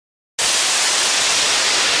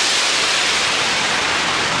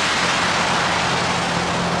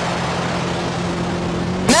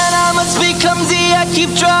clumsy, I keep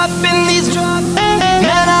dropping these drops.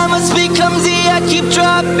 Man, I must be clumsy, I keep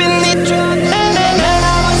dropping these drops. Man,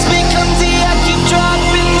 I must be clumsy, I keep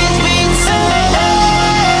dropping these beats.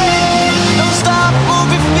 Don't stop, move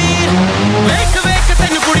your feet. Wake, wake,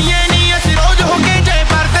 tenu kudiye nahi assi roz ho ke jay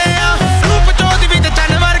pardde aa. Roop chod vich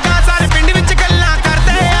chann varga sare pind vich gallan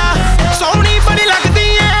karde aa. Soni badi lagdi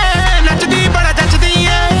hai, nachdi bada jachdi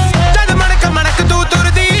hai. Jad manak manak tu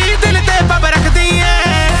turdi dil te pab rakhdi hai.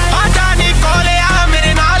 Aaja ni kole aa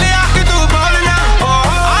mere naal aa ke tu bolna.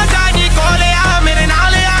 Aaja ni kole aa mere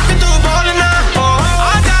naal aa ke tu bolna.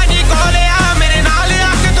 Aaja ni kole aa mere naal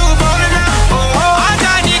aa ke tu bolna.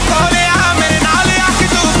 Aaja ni kole aa mere naal aa ke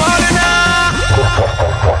tu bolna.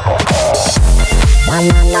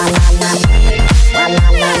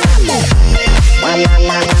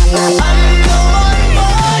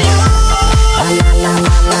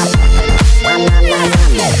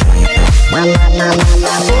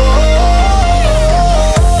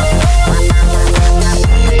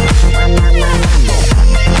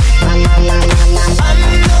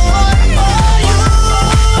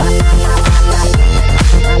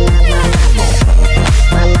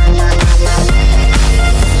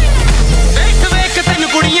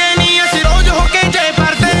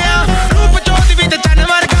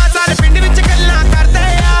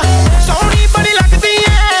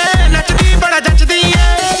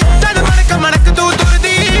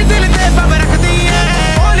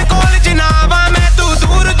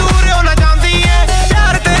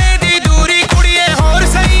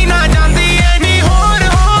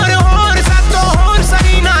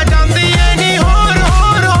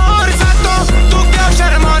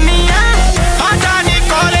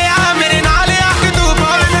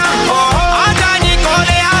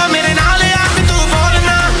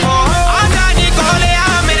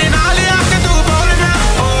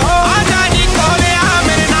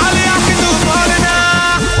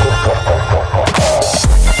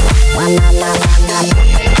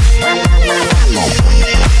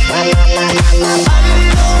 I'm